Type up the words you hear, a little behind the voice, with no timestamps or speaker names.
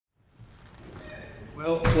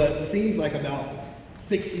Well, what seems like about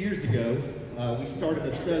 6 years ago, we started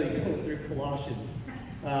a study going through Colossians.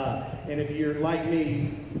 And if you're like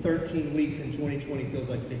me, 13 weeks in 2020 feels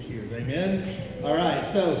like 6 years. Amen? All right.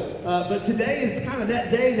 So, but today is kind of that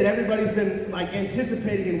day that everybody's been like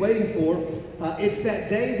anticipating and waiting for. It's that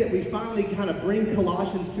day that we finally kind of bring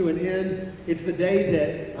Colossians to an end. It's the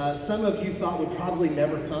day that some of you thought would probably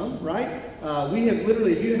never come, right? We have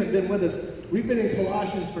literally, if you haven't been with us, we've been in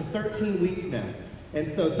Colossians for 13 weeks now. And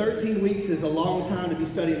so 13 weeks is a long time to be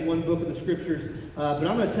studying one book of the scriptures. But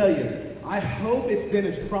I'm going to tell you, I hope it's been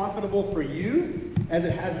as profitable for you as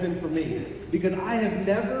it has been for me. Because I have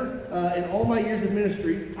never, in all my years of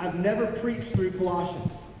ministry, I've never preached through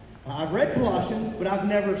Colossians. I've read Colossians, but I've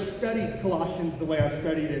never studied Colossians the way I've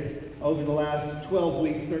studied it over the last 12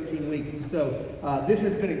 weeks, 13 weeks. And so this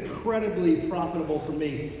has been incredibly profitable for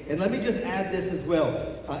me. And let me just add this as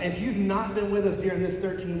well. If you've not been with us during this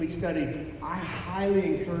 13-week study, I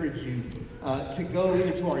highly encourage you to go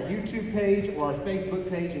either to our YouTube page or our Facebook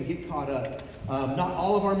page and get caught up. Not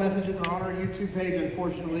all of our messages are on our YouTube page,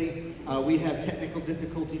 unfortunately. We have technical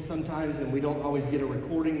difficulties sometimes, and we don't always get a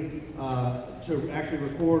recording to actually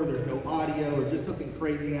record, or there's no audio, or just something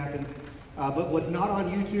crazy happens. But what's not on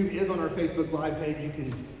YouTube is on our Facebook Live page. You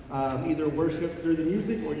can either worship through the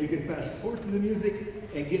music, or you can fast forward through the music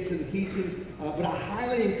and get to the teaching. But I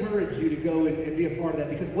highly encourage you to go and be a part of that,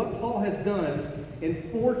 because what Paul has done in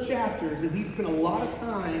 4 chapters is he spent a lot of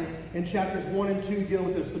time in chapters 1 and 2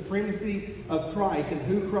 dealing with the supremacy of Christ and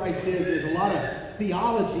who Christ is. There's a lot of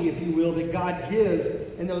theology, if you will, that God gives,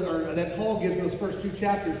 or that Paul gives in those first 2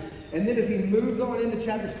 chapters. And then as he moves on into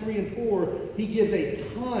chapters 3 and 4, he gives a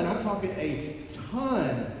ton, I'm talking a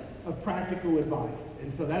ton, of practical advice.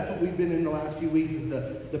 And so that's what we've been in the last few weeks, is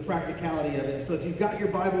the practicality of it. So if you've got your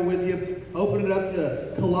Bible with you, open it up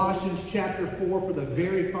to Colossians chapter 4 for the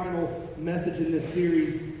very final message in this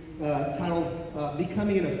series titled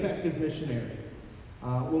Becoming an Effective Missionary.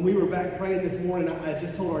 When we were back praying this morning, I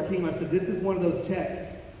just told our team, I said, this is one of those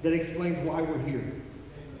texts that explains why we're here.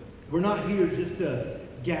 We're not here just to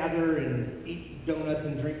gather and eat donuts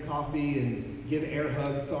and drink coffee and give air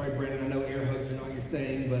hugs. Sorry, Brandon, I know air hugs are not your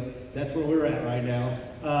thing, but that's where we're at right now.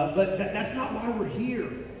 But that's not why we're here.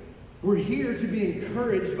 We're here to be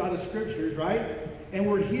encouraged by the scriptures, right? And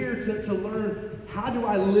we're here to learn, how do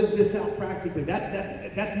I live this out practically?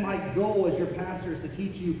 That's my goal as your pastor, is to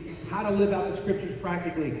teach you how to live out the scriptures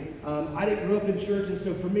practically. I didn't grow up in church, and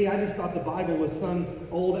so for me, I just thought the Bible was some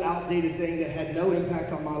old, outdated thing that had no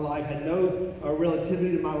impact on my life, had no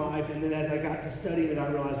relativity to my life. And then as I got to studying it, I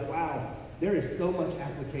realized, wow, there is so much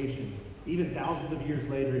application, even thousands of years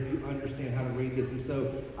later, if you understand how to read this. And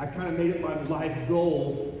so I kind of made it my life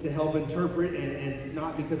goal to help interpret, and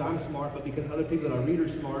not because I'm smart, but because other people that I read are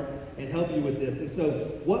smart, and help you with this. And so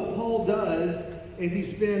what Paul does is he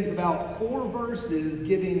spends about 4 verses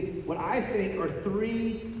giving what I think are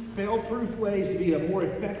 3 fail-proof ways to be a more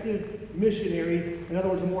effective missionary. In other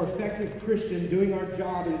words, a more effective Christian, doing our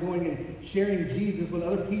job and going and sharing Jesus with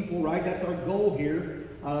other people, right? That's our goal here.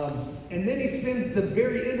 And then he spends the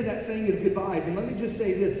very end of that saying his goodbyes. And let me just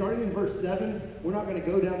say this, starting in verse 7, we're not going to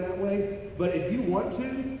go down that way, but if you want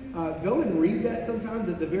to, go and read that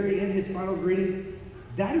sometimes at the very end, his final greetings.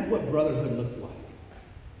 That is what brotherhood looks like.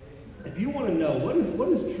 If you want to know what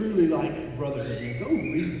is truly like brotherhood, man, go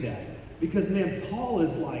read that. Because, man, Paul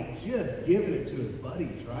is like just giving it to his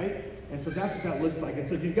buddies, right? And so that's what that looks like. And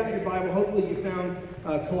so if you've got your Bible, hopefully you found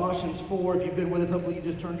Colossians 4. If you've been with us, hopefully you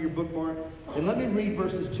just turned to your bookmark. And let me read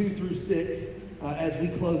verses 2 through 6 as we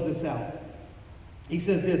close this out. He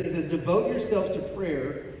says this, he says, devote yourselves to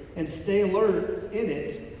prayer and stay alert in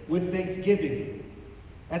it with thanksgiving.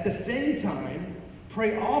 At the same time,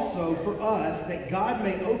 pray also for us that God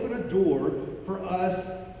may open a door for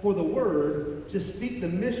us for the word to speak the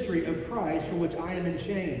mystery of Christ, for which I am in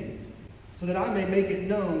chains, so that I may make it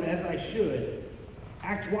known as I should.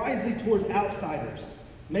 Act wisely towards outsiders,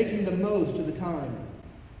 making the most of the time.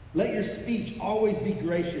 Let your speech always be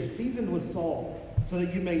gracious, seasoned with salt, so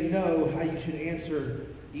that you may know how you should answer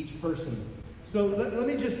each person. So let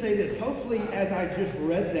me just say this. Hopefully, as I just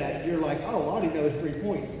read that, you're like, oh, all I know is 3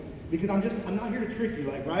 points. Because I'm not here to trick you,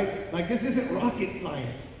 right? Like, this isn't rocket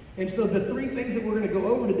science. And so the 3 things that we're going to go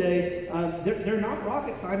over today, they're not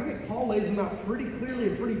rocket science. I think Paul lays them out pretty clearly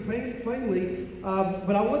and pretty plainly.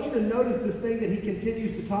 But I want you to notice this thing that he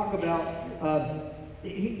continues to talk about.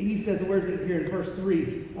 He says, where is it here in verse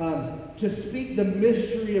 3? To speak the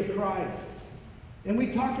mystery of Christ. And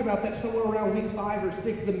we talked about that somewhere around week 5 or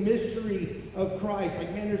 6, the mystery of Christ.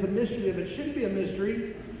 Like, man, there's a mystery there that shouldn't be a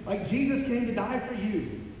mystery. Like, Jesus came to die for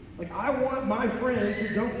you. Like, I want my friends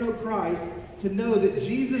who don't know Christ to know that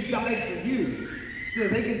Jesus died for you. so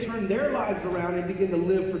that they can turn their lives around and begin to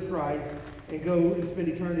live for Christ and go and spend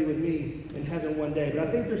eternity with me in heaven one day. But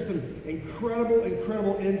I think there's some incredible,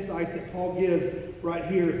 incredible insights that Paul gives right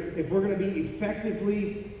here if we're going to be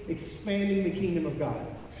effectively expanding the kingdom of God.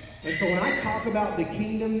 And so when I talk about the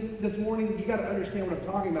kingdom this morning, you got to understand what I'm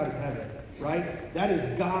talking about is heaven, right? That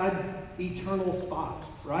is God's eternal spot,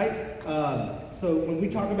 right? So when we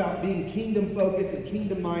talk about being kingdom-focused and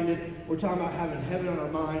kingdom-minded, we're talking about having heaven on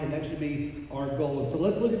our mind, and that should be our goal. And so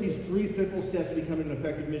let's look at these 3 simple steps to becoming an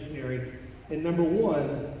effective missionary. And number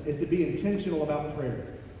 1 is to be intentional about prayer.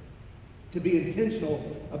 To be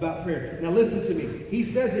intentional about prayer. Now listen to me. He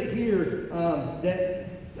says it here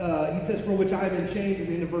he says, for which I am in chains at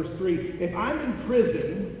the end of verse 3. If I'm in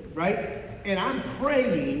prison, right, and I'm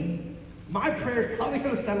praying, my prayer is probably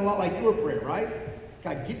going to sound a lot like your prayer, right?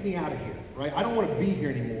 God, get me out of here, right? I don't want to be here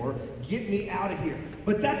anymore. Get me out of here.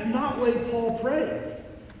 But that's not the way Paul prays.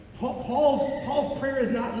 Paul's prayer is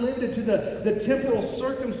not limited to the temporal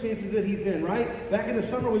circumstances that he's in, right? Back in the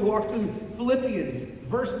summer, we walked through Philippians,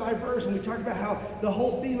 verse by verse, and we talked about how the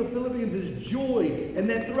whole theme of Philippians is joy. And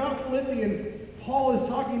then throughout Philippians, Paul is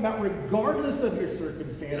talking about regardless of your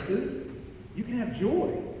circumstances, you can have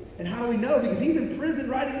joy. And how do we know? Because he's in prison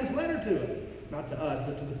writing this letter to us. Not to us,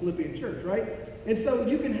 but to the Philippian church, right? And so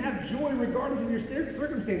you can have joy regardless of your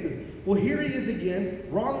circumstances. Well, here he is again,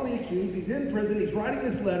 wrongly accused. He's in prison. He's writing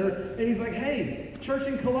this letter. And he's like, hey, church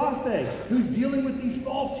in Colossae, who's dealing with these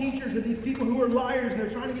false teachers and these people who are liars, and they're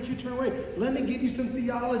trying to get you to turn away. Let me give you some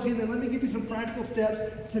theology, and then let me give you some practical steps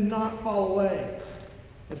to not fall away.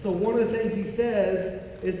 And so one of the things he says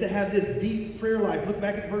is to have this deep prayer life. Look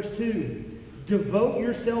back at verse 2. Devote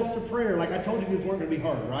yourselves to prayer. Like I told you, these weren't going to be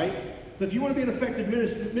hard, right? So if you want to be an effective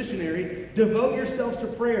missionary, devote yourselves to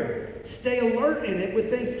prayer. Stay alert in it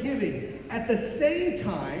with thanksgiving. At the same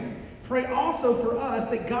time, pray also for us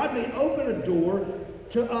that God may open a door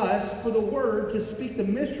to us for the word to speak the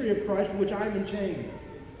mystery of Christ, for which I am in chains.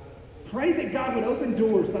 Pray that God would open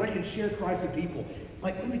doors so that I can share Christ with people.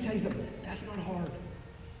 Like, let me tell you something. That's not hard.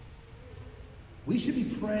 We should be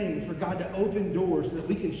praying for God to open doors so that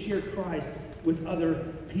we can share Christ with other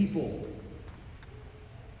people.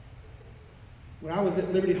 When I was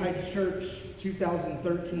at Liberty Heights Church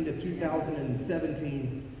 2013 to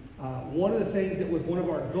 2017, one of the things that was one of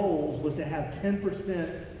our goals was to have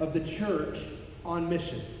 10% of the church on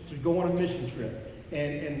mission, to go on a mission trip.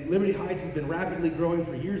 And Liberty Heights has been rapidly growing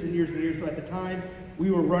for years and years and years. So at the time, we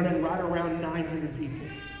were running right around 900 people.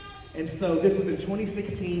 And so this was in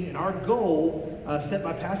 2016, and our goal set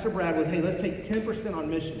by Pastor Brad was, hey, let's take 10% on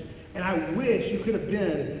mission. And I wish you could have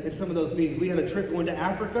been in some of those meetings. We had a trip going to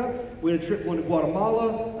Africa, we had a trip going to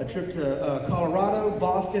Guatemala, a trip to Colorado,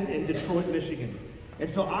 Boston, and Detroit, Michigan. And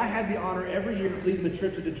so I had the honor every year of leading the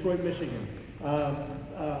trip to Detroit, Michigan.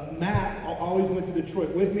 Matt always went to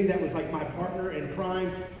Detroit with me. That was like my partner in crime.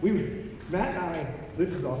 Matt and I, this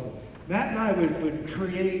is awesome. Matt and I would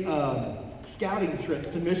create scouting trips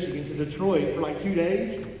to Michigan, to Detroit for like 2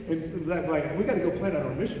 days. And like, we got to go plan out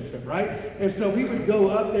our mission trip, right? And so we would go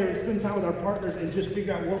up there and spend time with our partners and just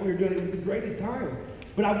figure out what we were doing. It was the greatest times.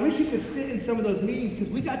 But I wish you could sit in some of those meetings because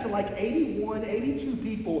we got to like 81, 82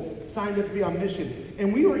 people signed up to be on mission.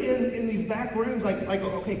 And we were in these back rooms like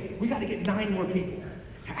okay, we got to get 9 more people.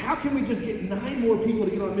 How can we just get 9 more people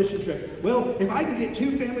to get on a mission trip? Well, if I can get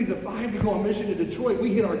 2 families of 5 to go on mission to Detroit,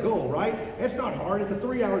 we hit our goal, right? That's not hard. It's a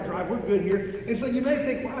 3-hour drive. We're good here. And so you may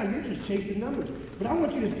think, wow, you're just chasing numbers. But I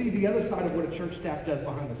want you to see the other side of what a church staff does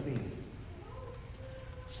behind the scenes.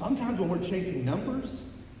 Sometimes when we're chasing numbers,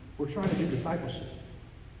 we're trying to do discipleship.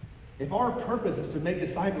 If our purpose is to make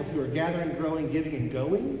disciples who are gathering, growing, giving, and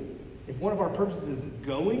going, if one of our purposes is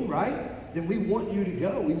going, right? Then we want you to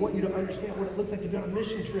go. We want you to understand what it looks like to be on a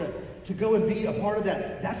mission trip, to go and be a part of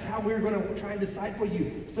that. That's how we're going to try and disciple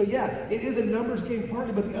you. So yeah, it is a numbers game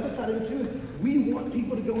partly, but the other side of it too is we want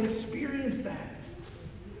people to go and experience that.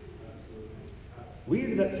 We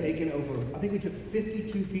ended up taking over, I think we took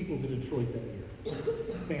 52 people to Detroit that year,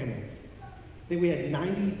 families. I think we had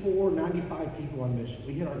 94, 95 people on mission.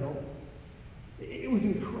 We hit our goal. It was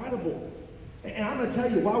incredible. And I'm going to tell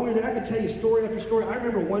you, while we were there, I could tell you story after story. I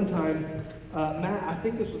remember one time, Matt, I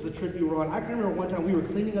think this was the trip you were on. I can remember one time we were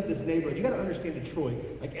cleaning up this neighborhood. You got to understand Detroit.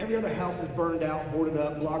 Like every other house is burned out, boarded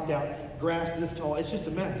up, blocked out, grass this tall. It's just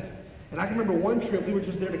a mess. And I can remember one trip, we were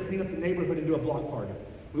just there to clean up the neighborhood and do a block party.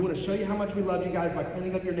 We want to show you how much we love you guys by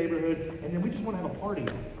cleaning up your neighborhood, and then we just want to have a party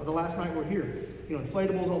the last night we're here. You know,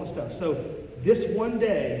 inflatables, all the stuff. So this one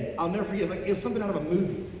day, I'll never forget, it was something out of a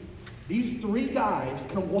movie. These 3 guys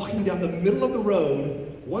come walking down the middle of the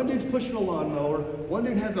road. One dude's pushing a lawnmower, one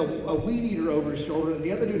dude has a weed eater over his shoulder, and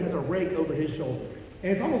the other dude has a rake over his shoulder.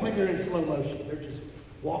 And it's almost like they're in slow motion. They're just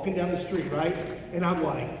walking down the street, right? And I'm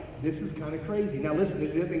like, this is kind of crazy. Now listen,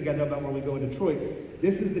 there's the other thing you got to know about when we go in Detroit.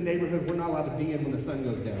 This is the neighborhood we're not allowed to be in when the sun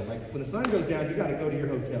goes down. Like, when the sun goes down, you got to go to your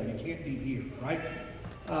hotel. You can't be here, right?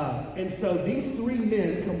 And so these three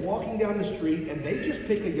men come walking down the street, and they just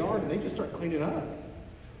pick a yard, and they just start cleaning up.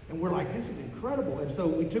 And we're like, this is incredible. And so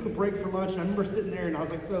we took a break for lunch, and I remember sitting there, and I was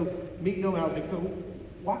like, so, meeting him, and I was like, so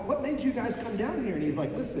what made you guys come down here? And he's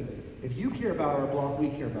like, listen, if you care about our block, we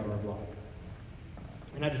care about our block.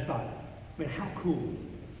 And I just thought, man, how cool.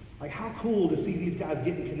 Like, how cool to see these guys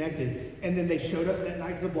getting connected. And then they showed up that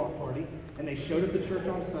night to the block party, and they showed up to church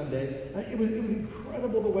on Sunday. It was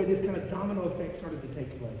incredible the way this kind of domino effect started to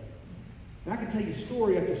take place. And I could tell you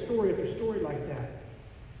story after story after story like that.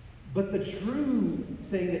 But the true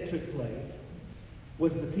thing that took place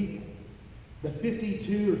was the people. The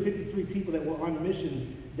 52 or 53 people that were on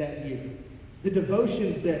mission that year. The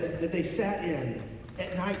devotions that they sat in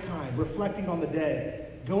at nighttime, reflecting on the day,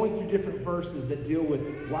 going through different verses that deal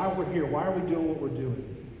with why we're here, why are we doing what we're doing.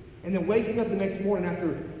 And then waking up the next morning after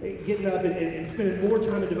getting up and spending more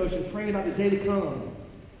time in devotion, praying about the day to come,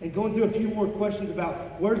 and going through a few more questions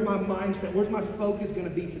about where's my mindset, where's my focus going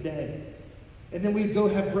to be today. And then we'd go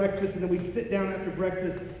have breakfast, and then we'd sit down after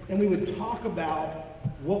breakfast, and we would talk about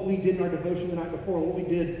what we did in our devotion the night before, and what we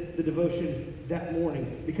did the devotion that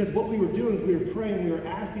morning. Because what we were doing is we were praying, we were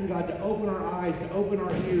asking God to open our eyes, to open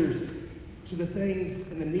our ears to the things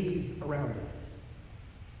and the needs around us.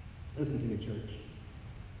 Listen to me, church.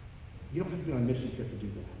 You don't have to be on a mission trip to do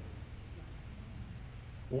that.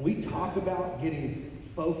 When we talk about getting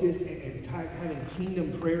focused and having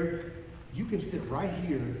kingdom prayer, you can sit right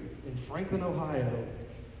here in Franklin, Ohio,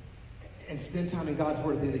 and spend time in God's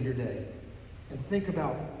Word at the end of your day. And think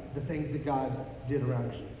about the things that God did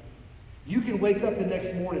around you. You can wake up the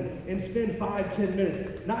next morning and spend 5-10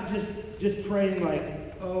 minutes, not just praying like,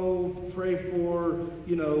 oh, pray for,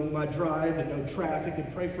 my drive and no traffic,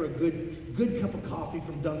 and pray for a good cup of coffee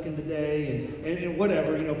from Dunkin' today, and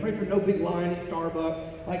whatever, pray for no big line at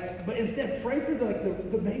Starbucks. But instead, pray for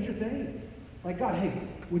the major things. Like, God, hey,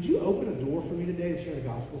 would you open a door for me today to share the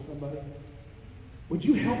gospel with somebody? Would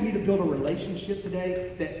you help me to build a relationship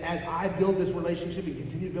today that as I build this relationship and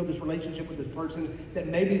continue to build this relationship with this person, that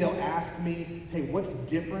maybe they'll ask me, hey, what's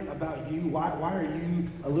different about you? Why are you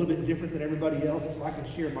a little bit different than everybody else, so I can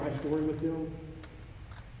share my story with them?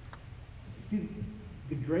 See,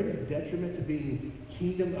 the greatest detriment to being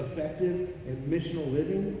kingdom effective and missional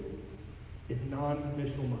living is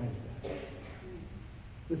non-missional mindsets.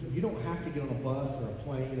 Listen, you don't have to get on a bus or a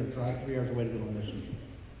plane or drive 3 hours away to go on a mission trip.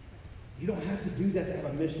 You don't have to do that to have a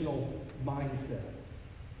missional mindset.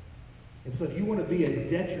 And so if you want to be a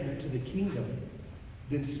detriment to the kingdom,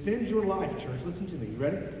 then spend your life, church, listen to me, you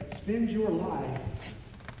ready? Spend your life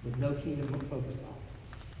with no kingdom-focused thoughts.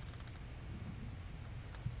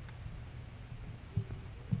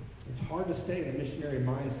 It's hard to stay in a missionary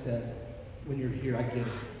mindset when you're here, I get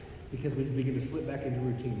it. Because we begin to slip back into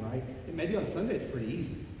routine, right? And maybe on Sunday it's pretty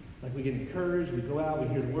easy. Like, we get encouraged, we go out, we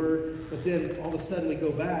hear the word, but then all of a sudden we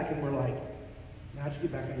go back and we're like, now I just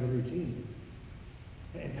get back into the routine.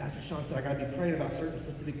 And Pastor Sean said, I got to be praying about certain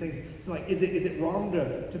specific things. So, like, is it wrong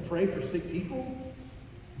to pray for sick people?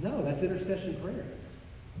 No, that's intercession prayer.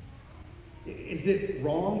 Is it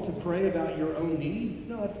wrong to pray about your own needs?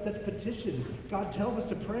 No, that's petition. God tells us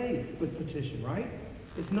to pray with petition, right?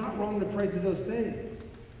 It's not wrong to pray through those things.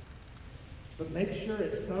 But make sure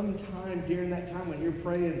at some time during that time when you're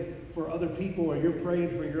praying for other people or you're praying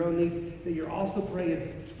for your own needs, that you're also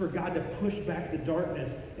praying for God to push back the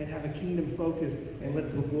darkness and have a kingdom focus and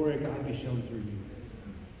let the glory of God be shown through you.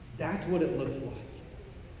 That's what it looks like.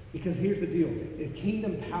 Because here's the deal. If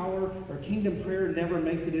kingdom power or kingdom prayer never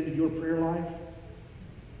makes it into your prayer life,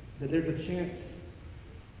 then there's a chance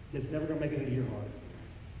that it's never going to make it into your heart.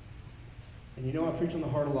 And I preach on the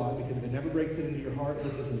heart a lot, because if it never breaks it into your heart,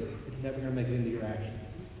 listen to me, it's never going to make it into your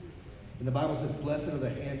actions. And the Bible says, blessed are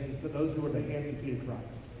the hands and those who are the hands and feet of Christ,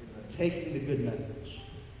 taking the good message.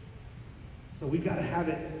 So we've got to have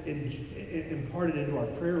it imparted into our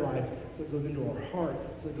prayer life, so it goes into our heart,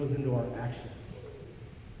 so it goes into our actions.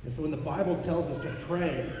 And so when the Bible tells us to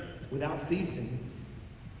pray without ceasing,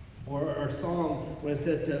 or our song when it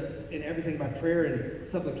says to, in everything by prayer and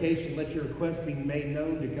supplication, let your requests be made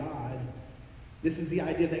known to God, this is the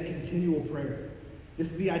idea of that continual prayer. This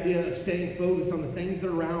is the idea of staying focused on the things that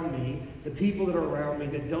are around me, the people that are around me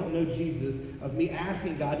that don't know Jesus, of me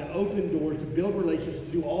asking God to open doors, to build relationships,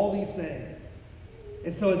 to do all these things.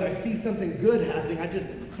 And so as I see something good happening,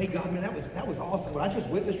 hey God, man, that was awesome. What I just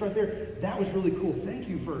witnessed right there, that was really cool. Thank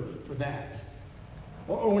you for that.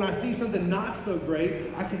 Or when I see something not so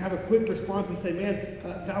great, I can have a quick response and say, man,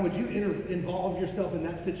 God, would you involve yourself in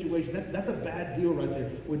that situation? That's a bad deal right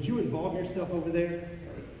there. Would you involve yourself over there?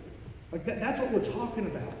 Like that's what we're talking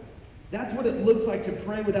about. That's what it looks like to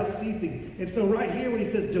pray without ceasing. And so right here when he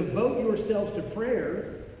says, devote yourselves to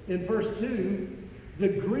prayer, in verse 2, the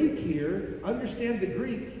Greek here, understand the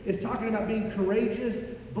Greek, is talking about being courageous,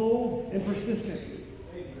 bold, and persistent.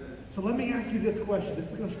 So let me ask you this question.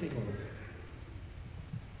 This is going to stick a little bit.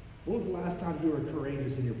 When was the last time you were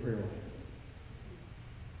courageous in your prayer life?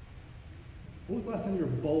 When was the last time you were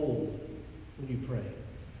bold when you prayed?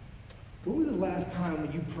 When was the last time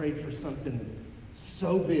when you prayed for something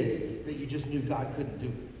so big that you just knew God couldn't do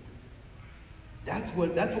it? That's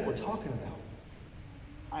what we're talking about.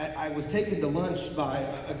 I was taken to lunch by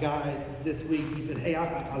a guy this week. He said, hey,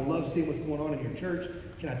 I love seeing what's going on in your church.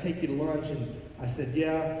 Can I take you to lunch? And I said,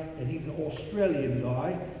 yeah. And he's an Australian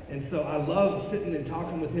guy. And so I love sitting and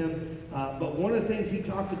talking with him. But one of the things he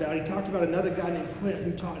talked about another guy named Clint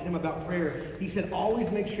who taught him about prayer. He said, always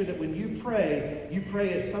make sure that when you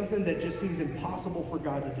pray as something that just seems impossible for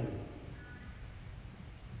God to do.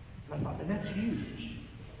 And I thought, man, that's huge.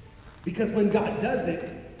 Because when God does it,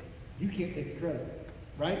 you can't take the credit.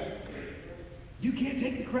 Right? You can't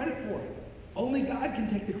take the credit for it. Only God can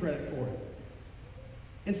take the credit for it.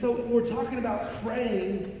 And so we're talking about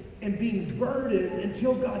praying and being burdened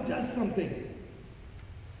until God does something.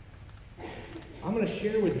 I'm going to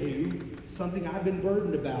share with you something I've been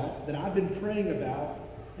burdened about, that I've been praying about,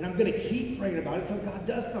 and I'm going to keep praying about it until God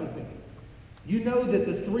does something. You know that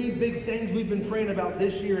the three big things we've been praying about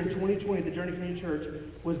this year in 2020 at the Journey Community Church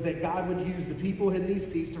was that God would use the people in these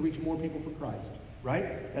seats to reach more people for Christ.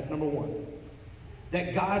 Right? That's number one.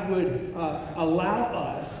 That God would allow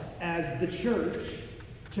us as the church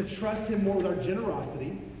to trust him more with our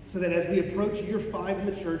generosity so that as we approach year 5 in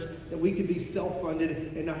the church, that we could be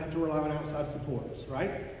self-funded and not have to rely on outside supports.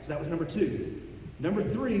 Right? So that was number 2. Number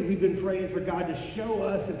 3, we've been praying for God to show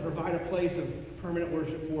us and provide a place of permanent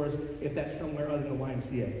worship for us if that's somewhere other than the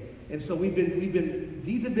YMCA. And so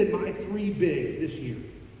these have been my 3 bigs this year.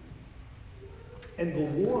 And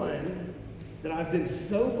the one that I've been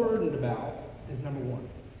so burdened about is number 1,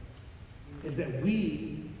 is that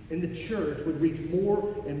we in the church would reach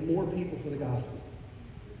more and more people for the gospel.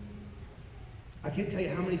 I can't tell you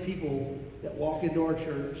how many people that walk into our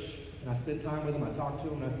church, and I spend time with them, I talk to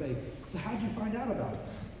them, and I say, so how'd you find out about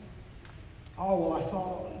us? Oh, well, I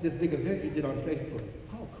saw this big event you did on Facebook.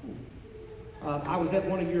 Oh, cool. I was at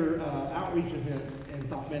one of your outreach events and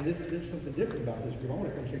thought, man, there's something different about this group. I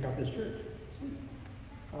want to come check out this church. Sweet.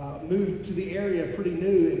 Moved to the area pretty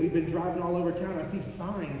new, and we've been driving all over town. I see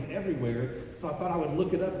signs everywhere, so I thought I would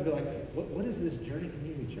look it up and be like, what is this Journey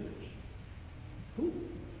Community Church? Cool.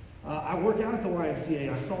 I work out at the YMCA,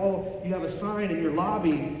 and I saw you have a sign in your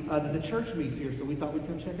lobby that the church meets here, so we thought we'd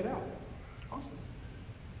come check it out. Awesome.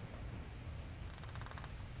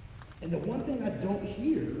 And the one thing I don't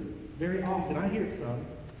hear very often, I hear it some,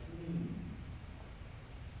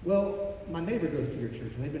 well, my neighbor goes to your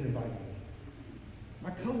church, and they've been inviting me. My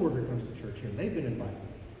coworker comes to church here, and they've been inviting me.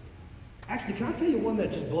 Actually, can I tell you one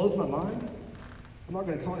that just blows my mind? I'm not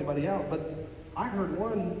going to call anybody out, but I heard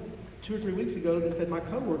one 2 or 3 weeks ago that said my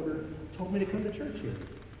coworker told me to come to church here.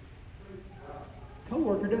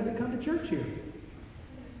 Coworker doesn't come to church here.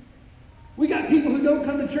 We got people who don't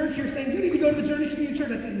come to church here saying, you need to go to the Journey Community Church.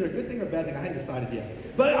 That's either a good thing or a bad thing. I hadn't decided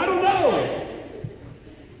yet. But I don't know.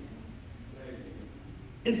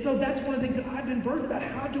 And so that's one of the things that I've been burdened about.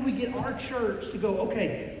 How do we get our church to go,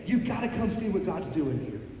 okay, you've got to come see what God's doing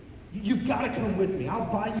here. You've got to come with me.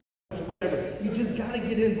 I'll buy you whatever. You just got to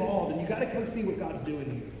get involved, and you got to come see what God's doing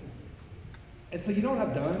here. And so you know what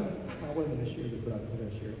I've done? I wasn't going to share this, but I'm going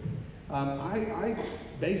to share it. I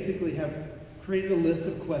basically have created a list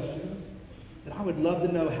of questions that I would love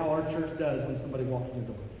to know how our church does when somebody walks in the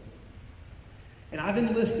door. And I've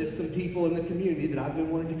enlisted some people in the community that I've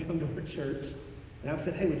been wanting to come to our church. And I've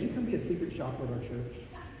said, hey, would you come be a secret shopper at our church?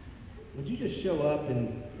 Would you just show up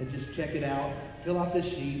and just check it out, fill out this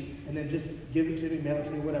sheet, and then just give it to me, mail it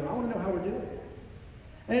to me, whatever. I want to know how we're doing it.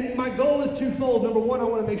 And my goal is twofold. Number one, I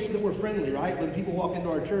want to make sure that we're friendly, right? When people walk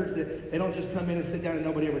into our church, that they don't just come in and sit down and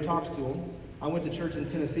nobody ever talks to them. I went to church in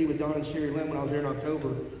Tennessee with Don and Sherry Lynn when I was there in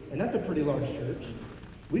October, and that's a pretty large church.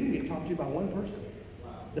 We didn't get talked to by one person.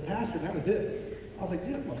 The pastor, and that was it. I was like,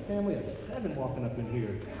 dude, I'm a family of 7 walking up in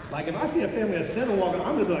here. Like, if I see a family of 7 walking up,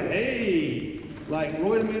 I'm going to be like, hey, like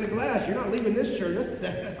Roy the Man of Glass, you're not leaving this church. That's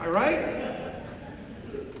 7, all right?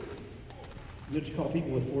 You know what you call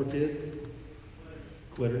people with 4 kids?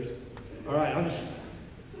 Quitters. All right, I'm just,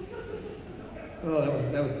 oh,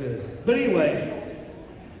 that was good. But anyway,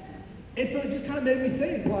 And so it just kind of made me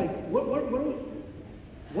think, like, what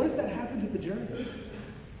if that happens at the journey?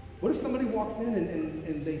 What if somebody walks in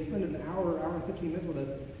and they spend an hour and 15 minutes with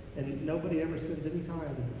us, and nobody ever spends any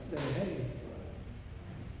time saying, hey?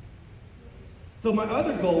 So my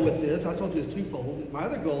other goal with this, I told you it's twofold. My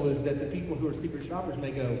other goal is that the people who are secret shoppers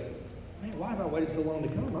may go, man, why have I waited so long to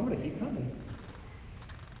come? I'm going to keep coming.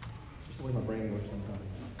 It's just the way my brain works sometimes.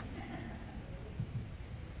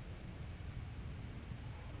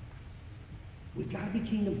 We've got to be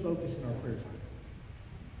kingdom focused in our prayer time.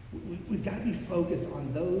 We've got to be focused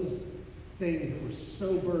on those things that we're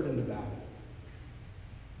so burdened about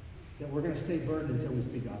that we're going to stay burdened until we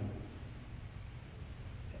see God move.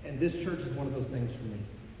 And this church is one of those things for me.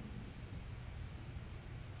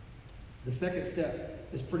 The second step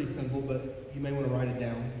is pretty simple, but you may want to write it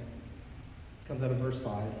down. It comes out of verse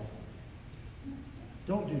 5.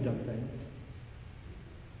 Don't do dumb things.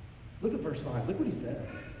 Look at verse 5. Look what he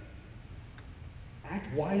says.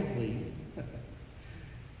 Act wisely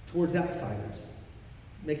towards outsiders,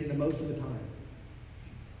 making the most of the time.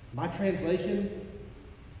 My translation,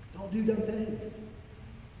 don't do dumb things.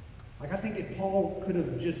 Like, I think if Paul could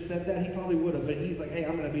have just said that, he probably would have, but he's like, hey,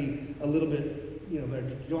 I'm going to be a little bit, better.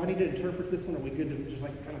 Do I need to interpret this one? Are we good to just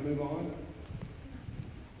kind of move on?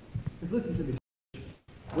 Just listen to me.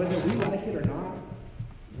 Whether we like it or not,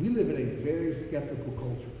 we live in a very skeptical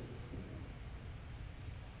culture.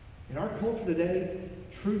 In our culture today,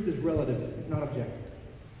 truth is relative. It's not objective.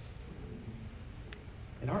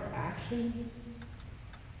 And our actions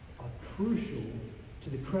are crucial to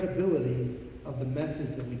the credibility of the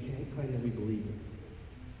message that we claim that we believe in.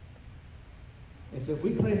 And so if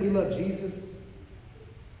we claim we love Jesus,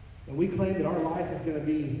 and we claim that our life is going to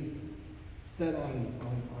be set on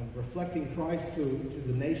reflecting Christ to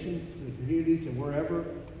the nations, to the community, to wherever,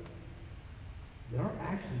 then our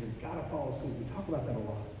actions have got to follow suit. We talk about that a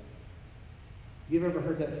lot. You've ever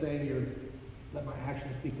heard that saying, let my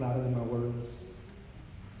actions speak louder than my words?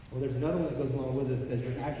 Well, there's another one that goes along with it that says,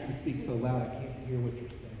 your actions speak so loud I can't hear what you're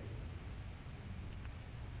saying.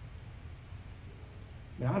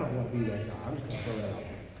 Now, I don't want to be that guy. I'm just going to throw that out there.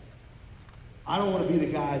 I don't want to be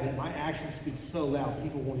the guy that my actions speak so loud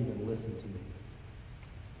people won't even listen to me.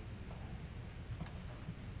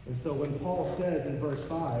 And so when Paul says in verse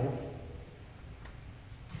 5,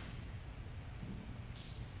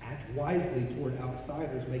 act wisely toward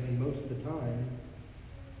outsiders, making most of the time,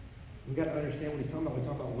 we've got to understand what he's talking about. We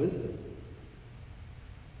talk about wisdom.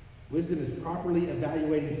 Wisdom is properly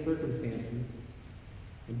evaluating circumstances,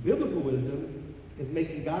 and biblical wisdom is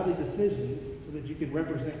making godly decisions so that you can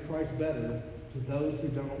represent Christ better to those who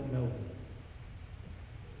don't know him.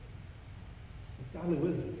 It's godly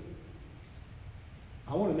wisdom.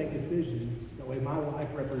 I want to make decisions the way my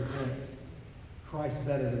life represents Christ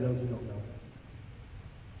better to those who don't know him.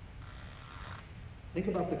 Think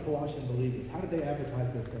about the Colossian believers. How did they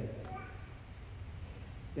advertise their faith?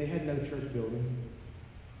 They had no church building.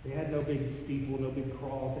 They had no big steeple, no big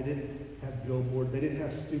cross. They didn't have billboards. They didn't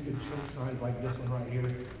have stupid church signs like this one right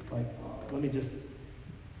here. Like, let me just,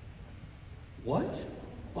 what?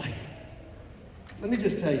 Like, let me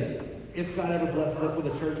just tell you, if God ever blesses us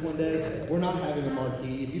with a church one day, we're not having a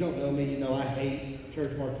marquee. If you don't know me, you know I hate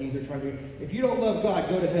church marquees. They're trying to, if you don't love God,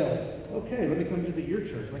 go to hell. Okay, let me come visit your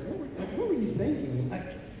church. Like, what were you thinking?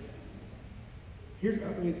 Like,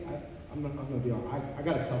 I'm going to be honest. I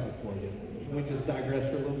got a couple for you. Can we just digress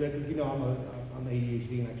for a little bit? Because I'm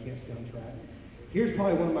ADHD and I can't stay on track. Here's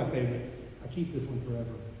probably one of my favorites. I keep this one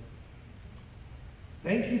forever.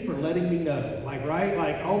 Thank you for letting me know. Like, right?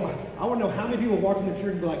 Like, oh my, I want to know how many people walked in the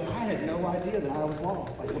church and be like, I had no idea that I was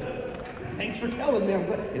lost. Like, well, thanks for telling me. I'm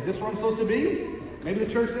glad. Is this where I'm supposed to be? Maybe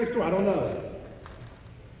the church next door. I don't know.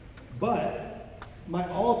 But my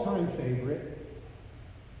all-time favorite,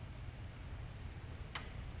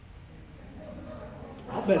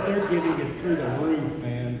 I'll bet their giving is through the roof,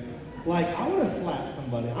 man. Like, I want to slap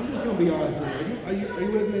somebody. I'm just going to be honest with you. Are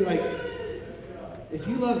you with me? Like, if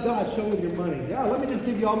you love God, show with your money. Yeah, let me just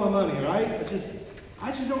give you all my money, right?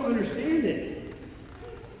 I just don't understand it.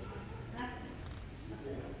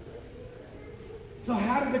 So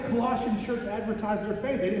how did the Colossian church advertise their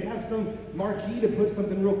faith? They didn't have some marquee to put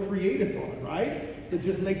something real creative on, right? To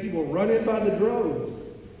just make people run in by the droves.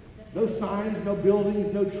 No signs, no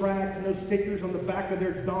buildings, no tracks, no stickers on the back of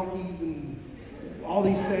their donkeys and all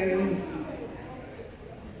these things.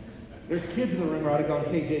 There's kids in the room who already gone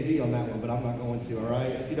KJV on that one, but I'm not going to, all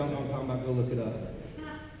right? If you don't know what I'm talking about, go look it up.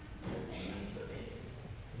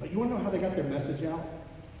 But you want to know how they got their message out?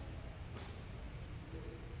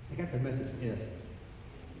 They got their message in.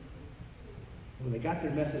 When they got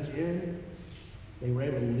their message in, they were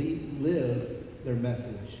able to live their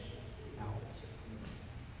message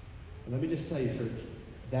And let me just tell you, church,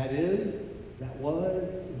 that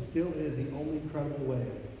was, and still is the only credible way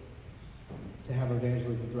to have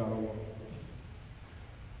evangelism throughout our world.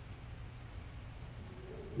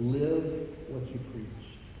 Live what you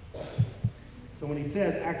preach. So when he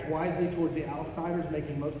says, act wisely towards the outsiders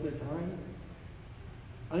making most of their time,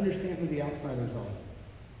 understand who the outsiders are.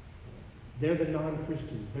 They're the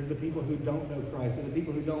non-Christians. They're the people who don't know Christ. They're the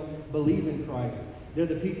people who don't believe in Christ. They're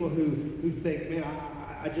the people who think, man,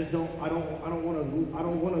 I don't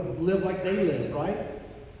want to live like they live, right?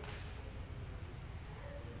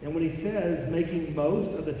 And when he says making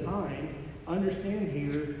most of the time, understand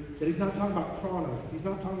here that he's not talking about chronos. He's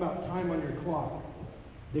not talking about time on your clock.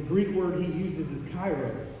 The Greek word he uses is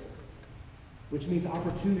kairos, which means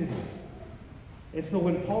opportunity. And so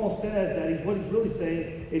when Paul says that, what he's really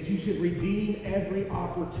saying is you should redeem every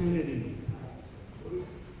opportunity.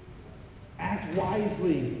 Act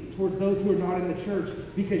wisely towards those who are not in the church,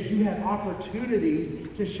 because you have opportunities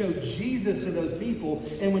to show Jesus to those people.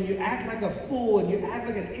 And when you act like a fool and you act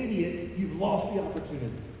like an idiot, you've lost the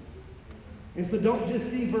opportunity. And so don't just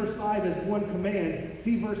see verse 5 as one command.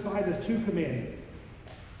 See verse 5 as two commands.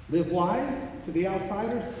 Live wise to the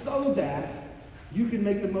outsiders so that you can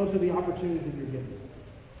make the most of the opportunities that you're given.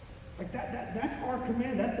 Like that's our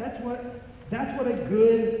command. That's what a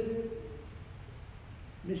good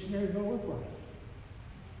missionary is going to look like.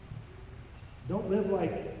 Don't live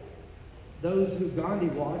like those who Gandhi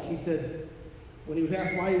watched. He said, when he was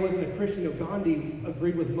asked why he wasn't a Christian, Gandhi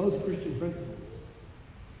agreed with most Christian principles.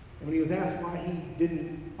 And when he was asked why he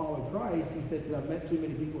didn't follow Christ, he said, because I've met too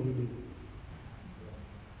many people who do.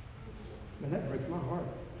 Man, that breaks my heart.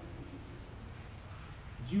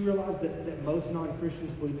 Did you realize that most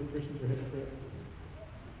non-Christians believe that Christians are hypocrites?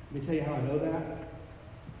 Let me tell you how I know that.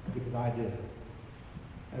 Because I did.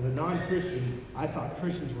 As a non-Christian, I thought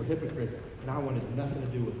Christians were hypocrites, and I wanted nothing to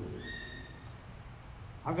do with them.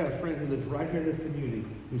 I've got a friend who lives right here in this community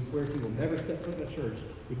who swears he will never step foot in a church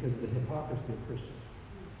because of the hypocrisy of Christians.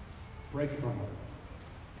 Breaks my heart.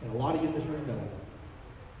 And a lot of you in this room know it.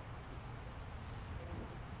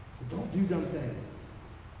 So don't do dumb things.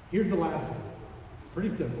 Here's the last one. Pretty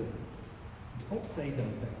simple. Don't say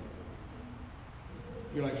dumb things.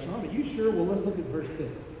 You're like, Sean, are you sure? Well, let's look at verse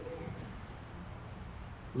 6.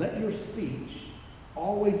 Let your speech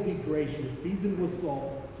always be gracious, seasoned with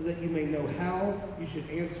salt, so that you may know how you should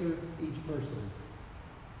answer each person.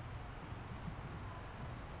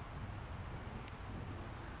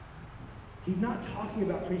 He's not talking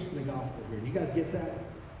about preaching the gospel here. You guys get that?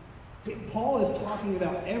 Paul is talking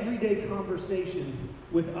about everyday conversations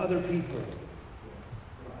with other people.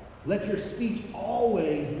 Let your speech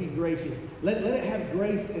always be gracious. Let it have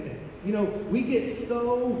grace in it. You know, we get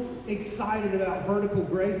so excited about vertical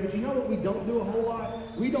grace, but you know what we don't do a whole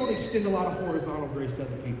lot? We don't extend a lot of horizontal grace to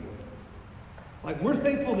other people. Like, we're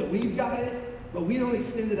thankful that we've got it, but we don't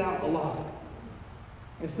extend it out a lot.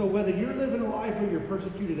 And so whether you're living a life where you're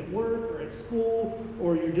persecuted at work or at school,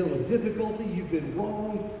 or you're dealing with difficulty, you've been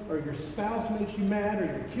wronged, or your spouse makes you mad, or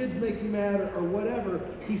your kids make you mad, or whatever,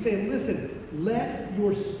 he's saying, listen, let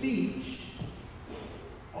your speech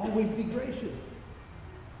always be gracious.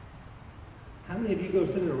 How many of you go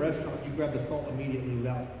sit in a restaurant and you grab the salt immediately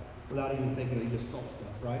without even thinking that you just salt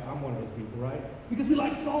stuff, right? I'm one of those people, right? Because we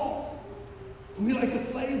like salt. We like the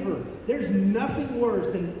flavor. There's nothing worse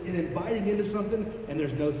than biting into something and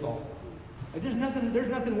there's no salt. Like there's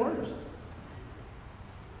nothing worse.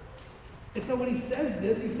 And so when he says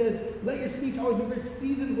this, he says, let your speech always be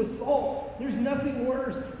seasoned with salt. There's nothing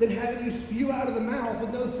worse than having you spew out of the mouth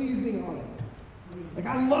with no seasoning on it. Like,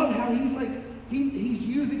 I love how he's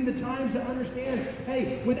using the times to understand,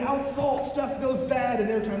 hey, without salt, stuff goes bad in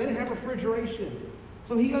their time. They didn't have refrigeration.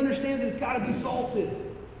 So he understands that it's got to be salted.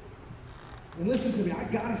 And listen to me, I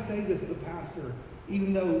got to say this as a pastor,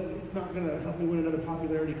 even though it's not going to help me win another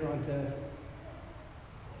popularity contest.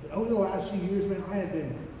 But over the last few years, man, I have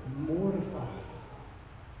been mortified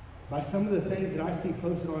by some of the things that I see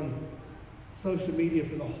posted on social media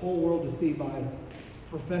for the whole world to see by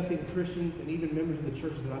professing Christians and even members of the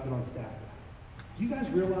churches that I've been on staff at. Do you guys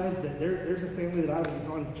realize that there's a family that I was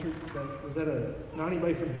on church, that was at not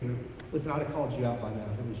anybody from here. Listen, I'd have called you out by now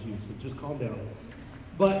if it was you, so just calm down.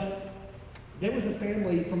 But there was a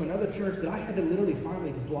family from another church that I had to literally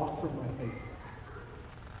finally block from my Facebook.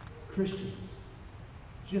 Christians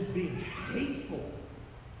just being hateful.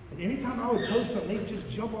 And anytime I would post something, they'd just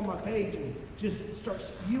jump on my page and just start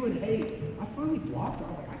spewing hate. I finally blocked them.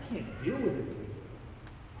 I was like, I can't deal with this anymore.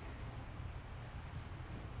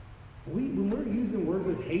 When we're using words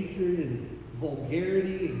of hatred and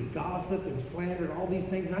vulgarity and gossip and slander and all these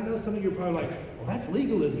things, and I know some of you are probably like, well, that's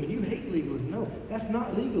legalism and you hate legalism. No, that's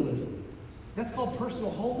not legalism. That's called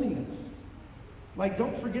personal holiness. Like,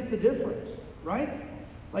 don't forget the difference, right?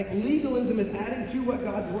 Like, legalism is adding to what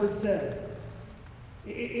God's word says.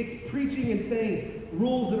 It's preaching and saying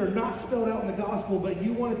rules that are not spelled out in the gospel, but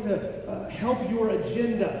you want it to help your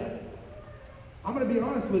agenda. I'm going to be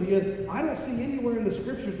honest with you. I don't see anywhere in the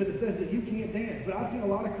scriptures that it says that you can't dance, but I've seen a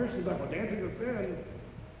lot of Christians like, well, dancing's a sin.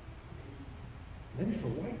 Maybe for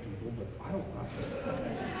white people, but I don't know.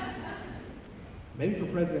 Maybe for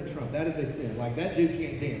President Trump, that is a sin. Like, that dude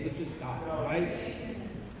can't dance. Let's just stop, right?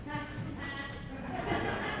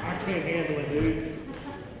 I can't handle it, dude.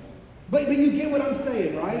 But you get what I'm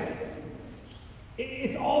saying, right?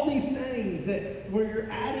 It's all these things that where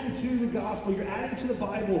you're adding to the gospel, you're adding to the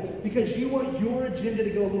Bible because you want your agenda to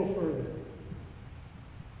go a little further.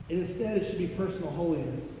 And instead, it should be personal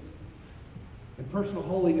holiness. And personal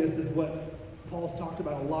holiness is what Paul's talked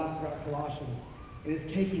about a lot throughout Colossians. And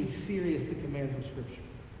it's taking serious the commands of Scripture.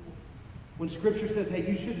 When Scripture says,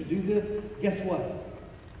 hey, you shouldn't do this, guess what?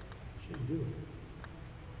 You shouldn't do it.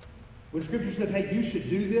 When Scripture says, hey, you should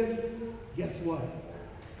do this, guess what?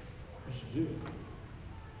 You should do it.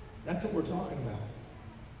 That's what we're talking about.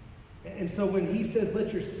 And so when he says,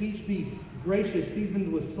 let your speech be gracious,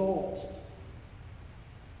 seasoned with salt,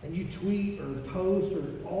 and you tweet or post or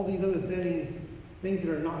all these other things that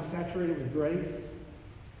are not saturated with grace,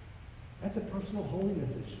 that's a personal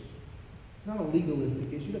holiness issue. It's not a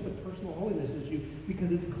legalistic issue. That's a personal holiness issue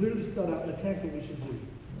because it's clearly spelled out in the text what we should do.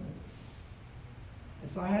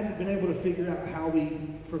 And so I hadn't been able to figure out how we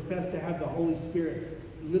profess to have the Holy Spirit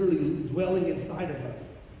literally dwelling inside of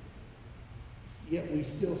us. Yet we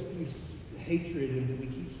still spew hatred and we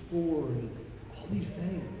keep score and all these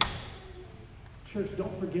things. Church,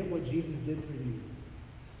 don't forget what Jesus did for you.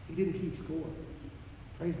 He didn't keep score.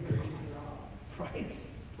 Praise God. Right?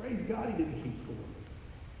 Praise God he didn't keep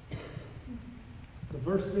score. So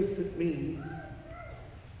verse 6, it means,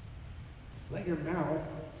 let your mouth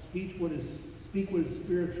speak what is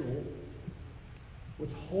spiritual,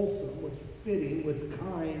 what's wholesome, what's fitting, what's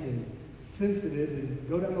kind and sensitive, and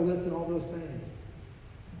go down the list and all those things.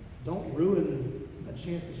 Don't ruin a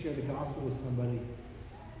chance to share the gospel with somebody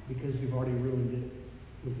because you've already ruined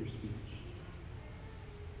it with your speech.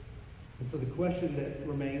 And so the question that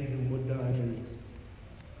remains and we're done is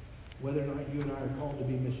whether or not you and I are called to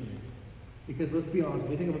be missionaries. Because let's be honest,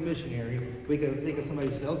 when we think of a missionary, we can think of somebody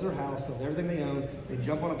who sells their house, sells everything they own, they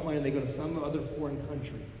jump on a plane, they go to some other foreign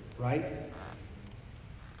country, right?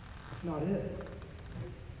 That's not it.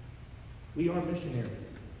 We are missionaries.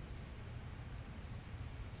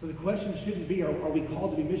 So the question shouldn't be, are we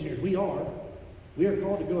called to be missionaries? We are. We are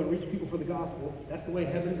called to go and reach people for the gospel. That's the way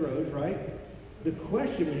heaven grows, right? The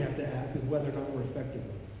question we have to ask is whether or not we're effective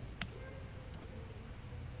ones.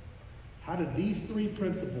 How do these three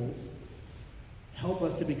principles help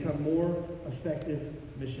us to become more effective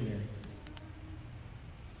missionaries?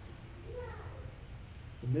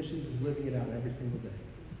 The missions is living it out every single day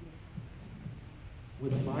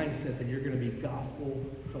with a mindset that you're going to be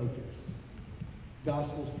gospel-focused,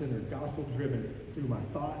 gospel-centered, gospel-driven through my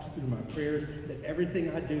thoughts, through my prayers, that everything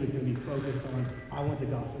I do is going to be focused on, I want the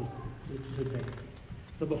gospel to advance.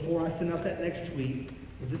 So before I send out that next tweet,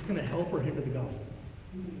 is this going to help or hinder the gospel?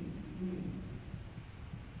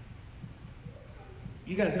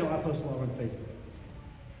 You guys know I post a lot on Facebook.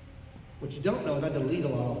 What you don't know is I delete a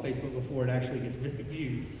lot on Facebook before it actually gets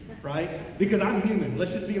views, right? Because I'm human.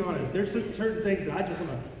 Let's just be honest. There's certain things that I just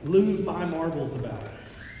want to lose my marbles about.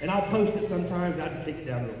 And I'll post it sometimes and I just take it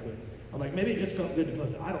down real quick. I'm like, maybe it just felt good to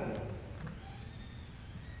post it. I don't know.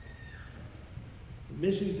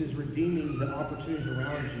 Missions is redeeming the opportunities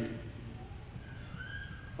around you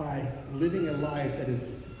by living a life that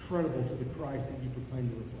is credible to the Christ that you proclaim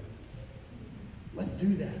to reflect. Let's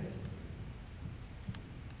do that.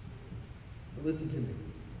 But listen to me.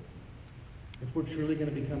 If we're truly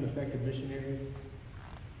going to become effective missionaries,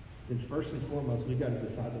 then first and foremost, we've got to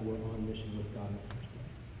decide that we're on mission with God in the first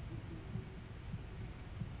place.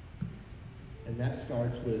 And that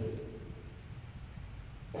starts with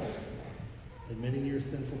admitting you're a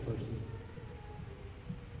sinful person,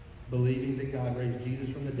 believing that God raised Jesus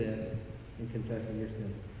from the dead, and confessing your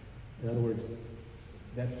sins. In other words,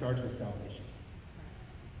 that starts with salvation.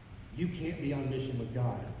 You can't be on mission with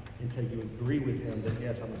God until you agree with him that,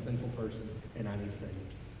 yes, I'm a sinful person and I need saved.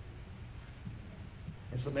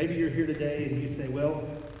 And so maybe you're here today and you say, well,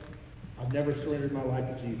 I've never surrendered my life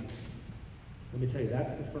to Jesus. Let me tell you,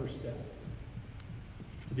 that's the first step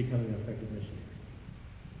to becoming an effective missionary.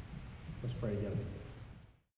 Let's pray together.